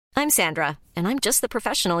I'm Sandra, and I'm just the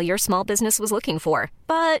professional your small business was looking for.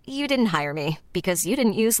 But you didn't hire me because you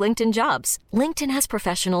didn't use LinkedIn Jobs. LinkedIn has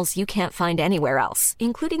professionals you can't find anywhere else,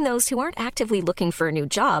 including those who aren't actively looking for a new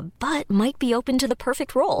job, but might be open to the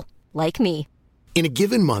perfect role, like me. In a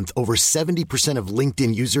given month, over 70% of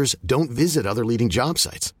LinkedIn users don't visit other leading job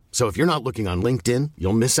sites. So if you're not looking on LinkedIn,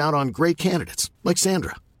 you'll miss out on great candidates like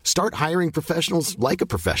Sandra. Start hiring professionals like a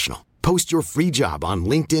professional. Post your free job on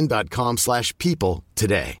linkedin.com/people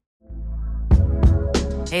today.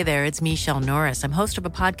 Hey there, it's Michelle Norris. I'm host of a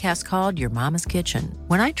podcast called Your Mama's Kitchen.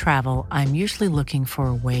 When I travel, I'm usually looking for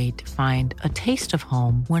a way to find a taste of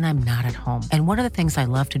home when I'm not at home. And one of the things I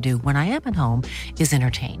love to do when I am at home is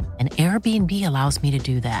entertain. And Airbnb allows me to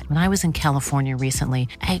do that. When I was in California recently,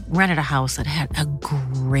 I rented a house that had a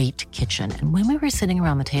great kitchen. And when we were sitting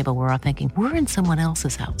around the table, we're all thinking, we're in someone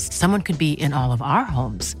else's house. Someone could be in all of our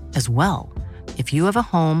homes as well. If you have a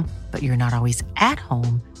home, but you're not always at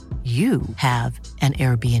home, you have an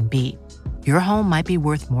Airbnb. Your home might be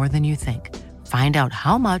worth more than you think. Find out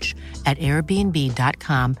how much at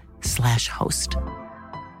airbnb.com/host. Down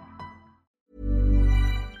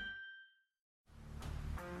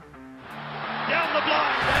the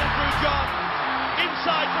blind, Andrew John.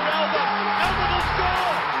 Inside for Albert. Albert will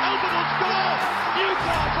score. Albert will score.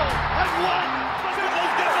 Newcastle have won.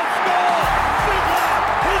 Fiddler's going to score. Fiddler,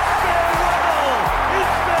 his farewell. His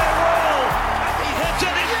farewell. And he hits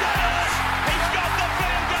it. He's got it. He's got the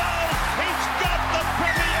field goal. He's got the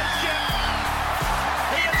premiership.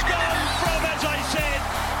 He has gone from, as I said,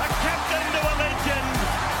 a captain to a legend.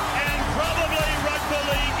 And probably rugby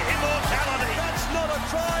league immortality. That's not a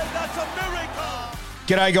try. That's a miracle.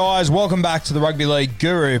 G'day guys, welcome back to the Rugby League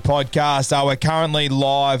Guru podcast. We're currently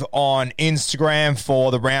live on Instagram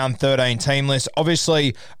for the round 13 team list.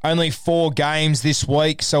 Obviously, only 4 games this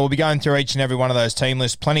week, so we'll be going through each and every one of those team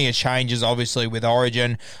lists. Plenty of changes, obviously, with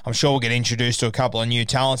Origin. I'm sure we'll get introduced to a couple of new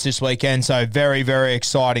talents this weekend, so very, very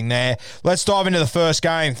exciting there. Let's dive into the first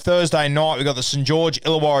game. Thursday night, we've got the St George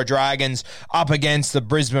Illawarra Dragons up against the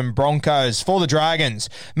Brisbane Broncos. For the Dragons,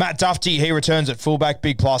 Matt Duffy, he returns at fullback,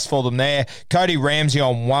 big plus for them there. Cody Ramsey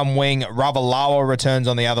on one wing, Ravalawa returns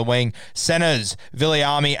on the other wing. Centers,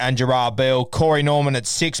 Viliami and Gerard Beale. Corey Norman at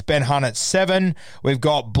 6, Ben Hunt at 7. We've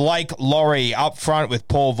got Blake Laurie up front with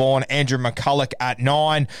Paul Vaughan, Andrew McCulloch at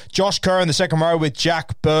 9. Josh Kerr in the second row with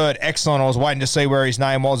Jack Bird. Excellent. I was waiting to see where his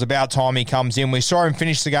name was. About time he comes in. We saw him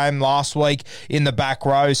finish the game last week in the back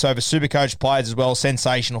row, so for Supercoach players as well,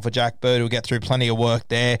 sensational for Jack Bird. He'll get through plenty of work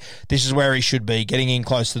there. This is where he should be, getting in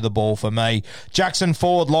close to the ball for me. Jackson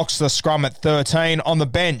Ford locks the scrum at 13. On the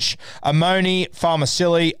bench, Amoni,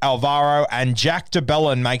 Farmasili, Alvaro, and Jack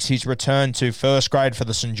DeBellin makes his return to first grade for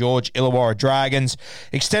the St George Illawarra Dragons.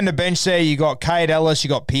 Extended bench there, you got Cade Ellis, you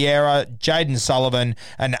got Piera, Jaden Sullivan,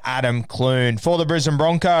 and Adam Clune. For the Brisbane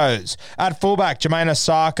Broncos, at fullback, Jermaine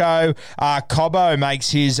Asako, Cobbo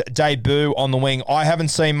makes his debut on the wing. I haven't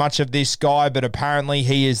seen much of this guy, but apparently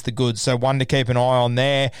he is the goods, so one to keep an eye on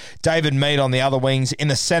there. David Mead on the other wings. In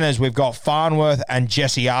the centres, we've got Farnworth and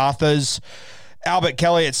Jesse Arthurs. Albert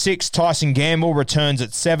Kelly at 6, Tyson Gamble returns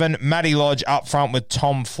at 7, Matty Lodge up front with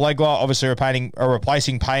Tom Flegler, obviously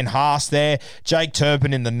replacing Payne Haas there, Jake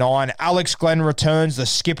Turpin in the 9, Alex Glenn returns, the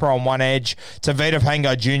skipper on one edge, Tavita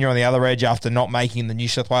Pango Jr. on the other edge after not making the New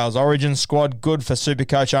South Wales Origin squad, good for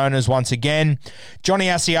Supercoach owners once again. Johnny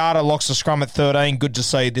Asiata locks the scrum at 13, good to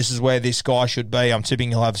see, this is where this guy should be, I'm tipping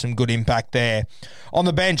he'll have some good impact there. On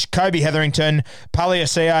the bench, Kobe Hetherington,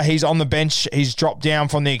 Paliasia, he's on the bench, he's dropped down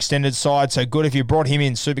from the extended side, so good if you brought him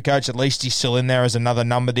in Supercoach, at least he's still in there as another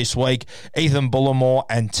number this week. Ethan Bullimore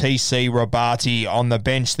and TC Robati on the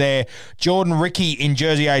bench there. Jordan Ricky in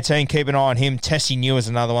jersey 18, keep an eye on him. Tessie New is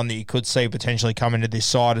another one that you could see potentially come into this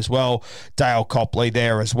side as well. Dale Copley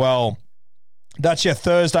there as well. That's your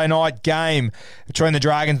Thursday night game between the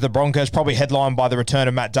Dragons and the Broncos, probably headlined by the return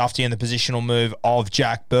of Matt Duffy and the positional move of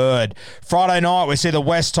Jack Bird. Friday night, we see the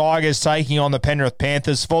West Tigers taking on the Penrith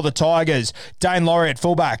Panthers. For the Tigers, Dane Laurie at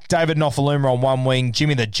fullback, David Nofaluma on one wing,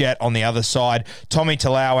 Jimmy the Jet on the other side, Tommy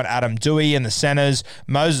Talau and Adam Dewey in the centres,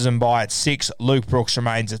 Moses Mbai at 6, Luke Brooks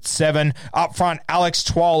remains at 7. Up front, Alex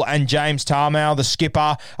Twoll and James Tarmow, the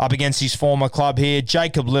skipper, up against his former club here,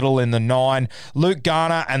 Jacob Little in the 9, Luke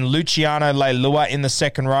Garner and Luciano Leilua in the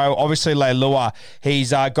second row. Obviously, Leilua,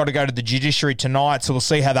 he's got to go to the judiciary tonight, so we'll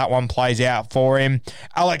see how that one plays out for him.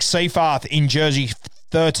 Alex Seyfarth in jersey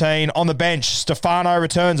 13. On the bench, Stefano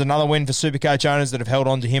returns, another win for Supercoach owners that have held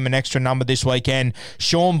on to him, an extra number this weekend.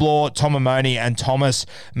 Sean Blaw, Tom Amoni and Thomas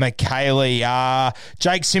McKaylee.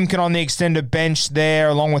 Jake Simkin on the extended bench there,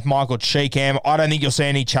 along with Michael Cheekham. I don't think you'll see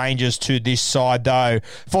any changes to this side, though.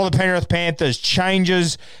 For the Penrith Panthers,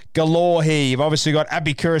 changes, galore here. You've obviously got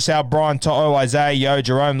Abby Curacao, Brian To'o, Isaiah Yeo,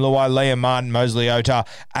 Jerome Luai, Liam Martin, Mosley Ota,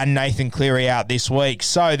 and Nathan Cleary out this week.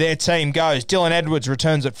 So their team goes. Dylan Edwards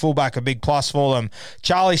returns at fullback, a big plus for them.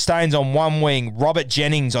 Charlie Staines on one wing, Robert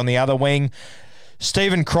Jennings on the other wing.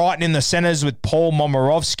 Stephen Crichton in the centres with Paul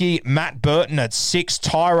Momirovski, Matt Burton at 6,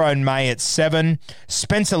 Tyrone May at 7,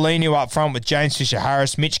 Spencer Leniu up front with James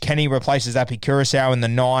Fisher-Harris, Mitch Kenny replaces Api Curacao in the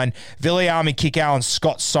 9, Viliami Kikau and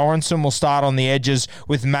Scott Sorensen will start on the edges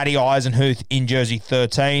with Matty Eisenhuth in jersey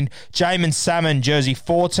 13, Jamin Salmon jersey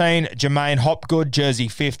 14, Jermaine Hopgood jersey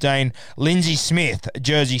 15, Lindsay Smith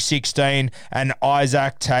jersey 16, and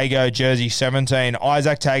Isaac Tago jersey 17.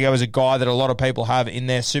 Isaac Tago is a guy that a lot of people have in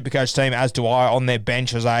their Supercoach team, as do I, on their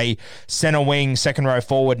bench as a centre wing, second row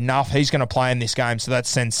forward. Enough. He's going to play in this game, so that's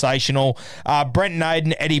sensational. Brent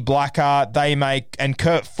Naden, Eddie Blacker, and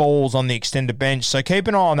Kurt Falls on the extended bench. So keep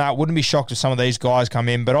an eye on that. Wouldn't be shocked if some of these guys come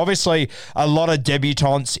in, but obviously a lot of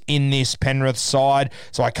debutants in this Penrith side,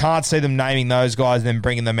 so I can't see them naming those guys and then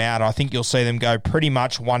bringing them out. I think you'll see them go pretty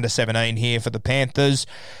much 1-17 here for the Panthers.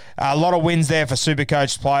 A lot of wins there for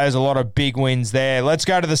Supercoach players, a lot of big wins there. Let's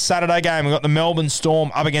go to the Saturday game. We've got the Melbourne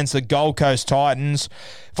Storm up against the Gold Coast Titans.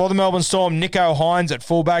 For the Melbourne Storm, Nico Hines at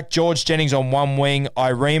fullback, George Jennings on one wing,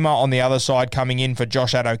 Irema on the other side coming in for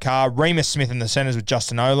Josh Adokar, Remus Smith in the centres with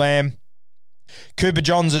Justin Olam. Cooper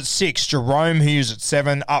Johns at 6, Jerome Hughes at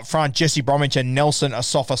 7, up front Jesse Bromwich and Nelson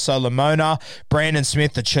Asafa Solomona, Brandon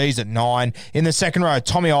Smith the Cheese at 9. In the second row,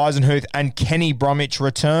 Tommy Eisenhuth and Kenny Bromwich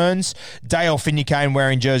returns, Dale Finucane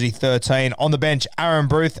wearing jersey 13. On the bench, Aaron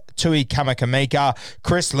Bruth, Tui Kamakamika,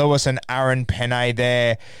 Chris Lewis and Aaron Penne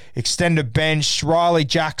there. Extended bench, Riley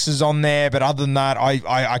Jacks is on there, but other than that,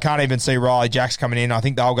 I can't even see Riley Jacks coming in. I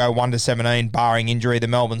think they'll go 1-17, barring injury, the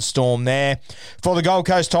Melbourne Storm there. For the Gold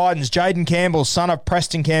Coast Titans, Jaden Campbell, son of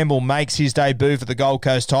Preston Campbell, makes his debut for the Gold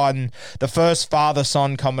Coast Titans. The first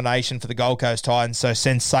father-son combination for the Gold Coast Titans, so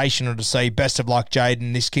sensational to see. Best of luck,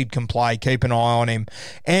 Jaden. This kid can play. Keep an eye on him.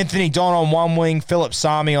 Anthony Don on one wing, Philip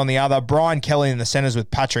Sami on the other, Brian Kelly in the centres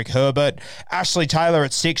with Patrick Herbert, Ashley Taylor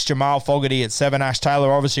at 6, Jamal Fogarty at 7. Ash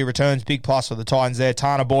Taylor obviously returns, big plus for the Titans there.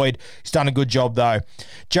 Tana Boyd, he's done a good job though.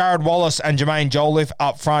 Jared Wallace and Jermaine Jolliffe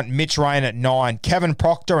up front, Mitch Rain at 9, Kevin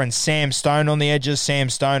Proctor and Sam Stone on the edges. Sam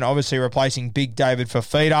Stone obviously replacing Big David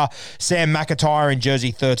Fafita. Sam McIntyre in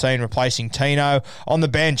jersey 13 replacing Tino. On the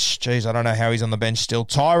bench, geez, I don't know how he's on the bench still.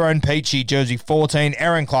 Tyrone Peachy, jersey 14,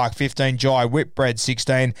 Aaron Clark 15, Jai Whitbread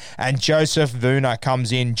 16, and Joseph Vuna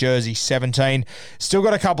comes in, jersey 17. Still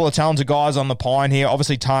got a couple of talented guys on the pine here.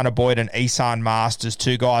 Obviously Tana Boyd and Isan Masters,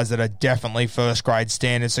 two guys that are definitely first grade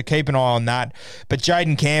standards, so keep an eye on that. But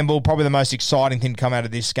Jaden Campbell, probably the most exciting thing to come out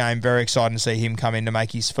of this game. Very exciting to see him come in to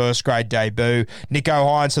make his first grade debut. Nico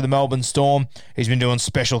Hines for the Melbourne Storm. He's been doing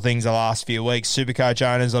special things the last few weeks. Supercoach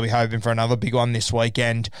owners will be hoping for another big one this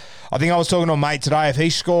weekend. I think I was talking to a mate today. If he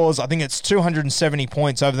scores, I think it's 270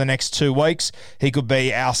 points over the next 2 weeks, he could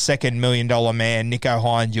be our second $1 million man. Nico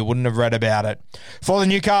Hines, you wouldn't have read about it. For the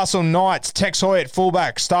Newcastle Knights, Tex Hoy at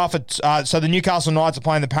fullback. So the Newcastle Knights are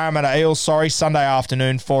playing the Parramatta Eels, Sunday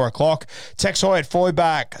afternoon, 4 o'clock. Tex Hoy at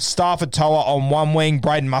fullback, Stafford Toa on one wing,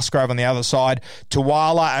 Braden Musgrove on the other side,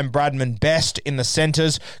 Tuwala and Bradman Best in the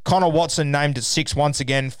centres, Connor Watson named at 6 once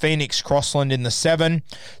again, Phoenix Crossland in the 7,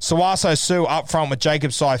 Sawaso Sue up front with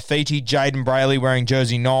Jacob Saifiti, Jaden Brayley wearing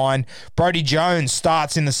jersey 9, Brodie Jones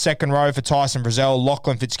starts in the second row for Tyson Frizzell,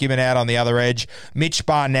 Lachlan Fitzgibbon out on the other edge, Mitch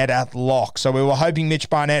Barnett at lock. So we were hoping Mitch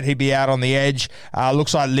Barnett, he'd be out on the edge.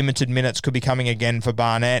 Looks like limited minutes could be coming again for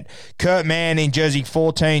Barnett. Kurt Mann in jersey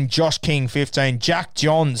 14, Josh King 15, Jack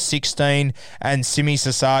Johns 16, and Simi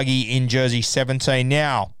Sasagi in jersey 17.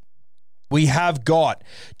 Now, we have got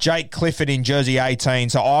Jake Clifford in jersey 18,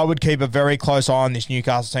 so I would keep a very close eye on this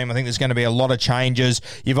Newcastle team. I think there's going to be a lot of changes.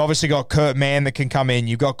 You've obviously got Kurt Mann that can come in.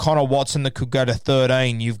 You've got Connor Watson that could go to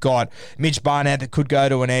 13. You've got Mitch Barnett that could go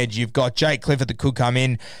to an edge. You've got Jake Clifford that could come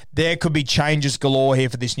in. There could be changes galore here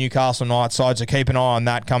for this Newcastle Knights side, so keep an eye on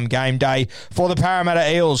that come game day. For the Parramatta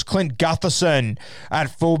Eels, Clint Gutherson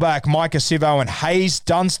at fullback, Micah Sivo and Hayes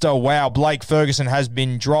Dunster. Wow, Blake Ferguson has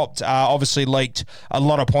been dropped. Obviously leaked a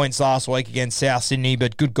lot of points last week against South Sydney,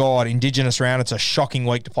 but good God, Indigenous round, it's a shocking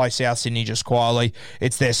week to play South Sydney just quietly.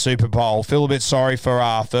 It's their Super Bowl. Feel a bit sorry for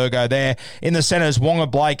Fergo there. In the centres, Wonga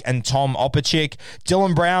Blake and Tom Opachik.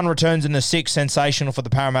 Dylan Brown returns in the 6, sensational for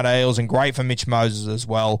the Parramatta Eels and great for Mitch Moses as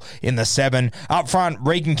well in the 7. Up front,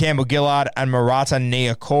 Regan Campbell-Gillard and Murata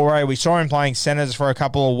Niokore. We saw him playing centres for a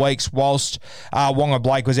couple of weeks whilst Wonga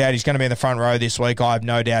Blake was out. He's going to be in the front row this week. I have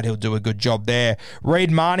no doubt he'll do a good job there.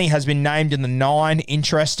 Reid Marnie has been named in the 9.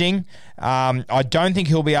 Interesting. I don't think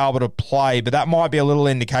he'll be able to play, but that might be a little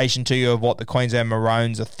indication to you of what the Queensland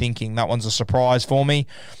Maroons are thinking. That one's a surprise for me.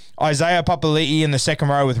 Isaiah Papali'i in the second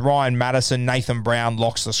row with Ryan Madison. Nathan Brown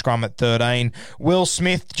locks the scrum at 13. Will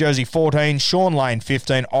Smith, jersey 14. Sean Lane,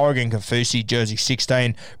 15. Oregon Kafusi, jersey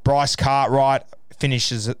 16. Bryce Cartwright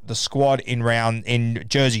finishes the squad in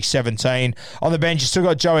jersey 17. On the bench, you still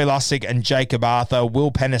got Joey Lustig and Jacob Arthur.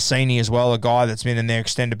 Will Penasini as well, a guy that's been in their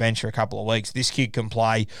extended bench for a couple of weeks. This kid can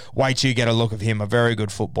play. Wait till you get a look of him. A very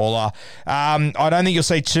good footballer. I don't think you'll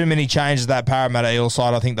see too many changes to that Parramatta Eels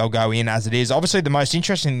side. I think they'll go in as it is. Obviously, the most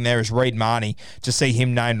interesting thing there is Reid Marnie, to see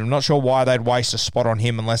him named. I'm not sure why they'd waste a spot on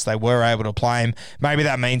him unless they were able to play him. Maybe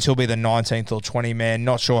that means he'll be the 19th or 20 man.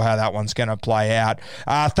 Not sure how that one's going to play out.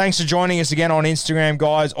 Thanks for joining us again on Instagram,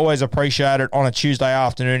 guys. Always appreciate it on a Tuesday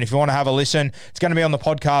afternoon. If you want to have a listen, it's going to be on the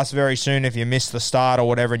podcast very soon if you missed the start or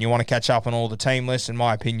whatever and you want to catch up on all the team lists and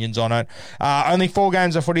my opinions on it. Only 4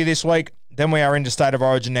 games of footy this week. Then we are into State of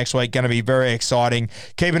Origin next week. Going to be very exciting.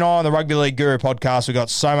 Keep an eye on the Rugby League Guru podcast. We've got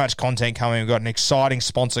so much content coming. We've got an exciting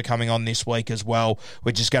sponsor coming on this week as well,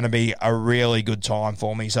 which is going to be a really good time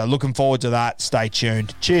for me. So looking forward to that. Stay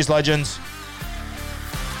tuned. Cheers, legends.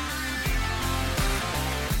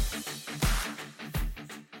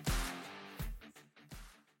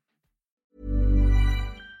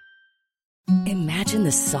 Imagine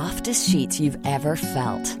the softest sheets you've ever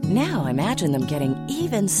felt. Now imagine them getting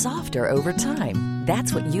even softer over time.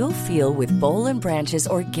 That's what you'll feel with Boll & Branch's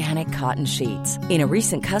organic cotton sheets. In a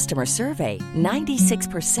recent customer survey,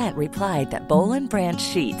 96% replied that Boll & Branch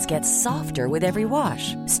sheets get softer with every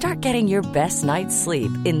wash. Start getting your best night's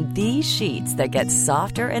sleep in these sheets that get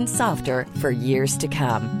softer and softer for years to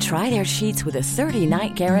come. Try their sheets with a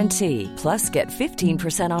 30-night guarantee. Plus, get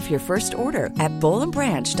 15% off your first order at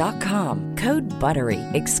bollandbranch.com. Code BUTTERY.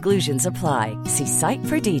 Exclusions apply. See site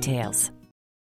for details.